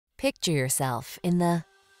Picture yourself in the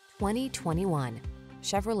 2021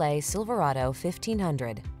 Chevrolet Silverado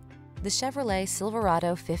 1500. The Chevrolet Silverado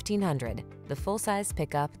 1500, the full-size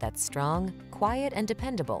pickup that's strong, quiet, and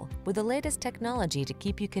dependable, with the latest technology to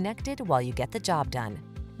keep you connected while you get the job done.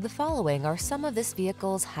 The following are some of this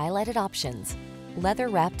vehicle's highlighted options: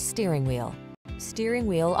 leather-wrapped steering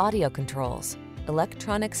wheel audio controls,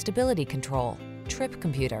 electronic stability control, trip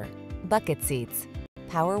computer, bucket seats,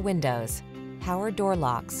 power windows, power door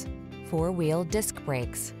locks, four-wheel disc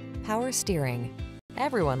brakes, power steering.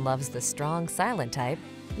 Everyone loves the strong, silent type.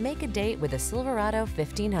 Make a date with a Silverado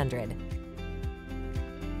 1500.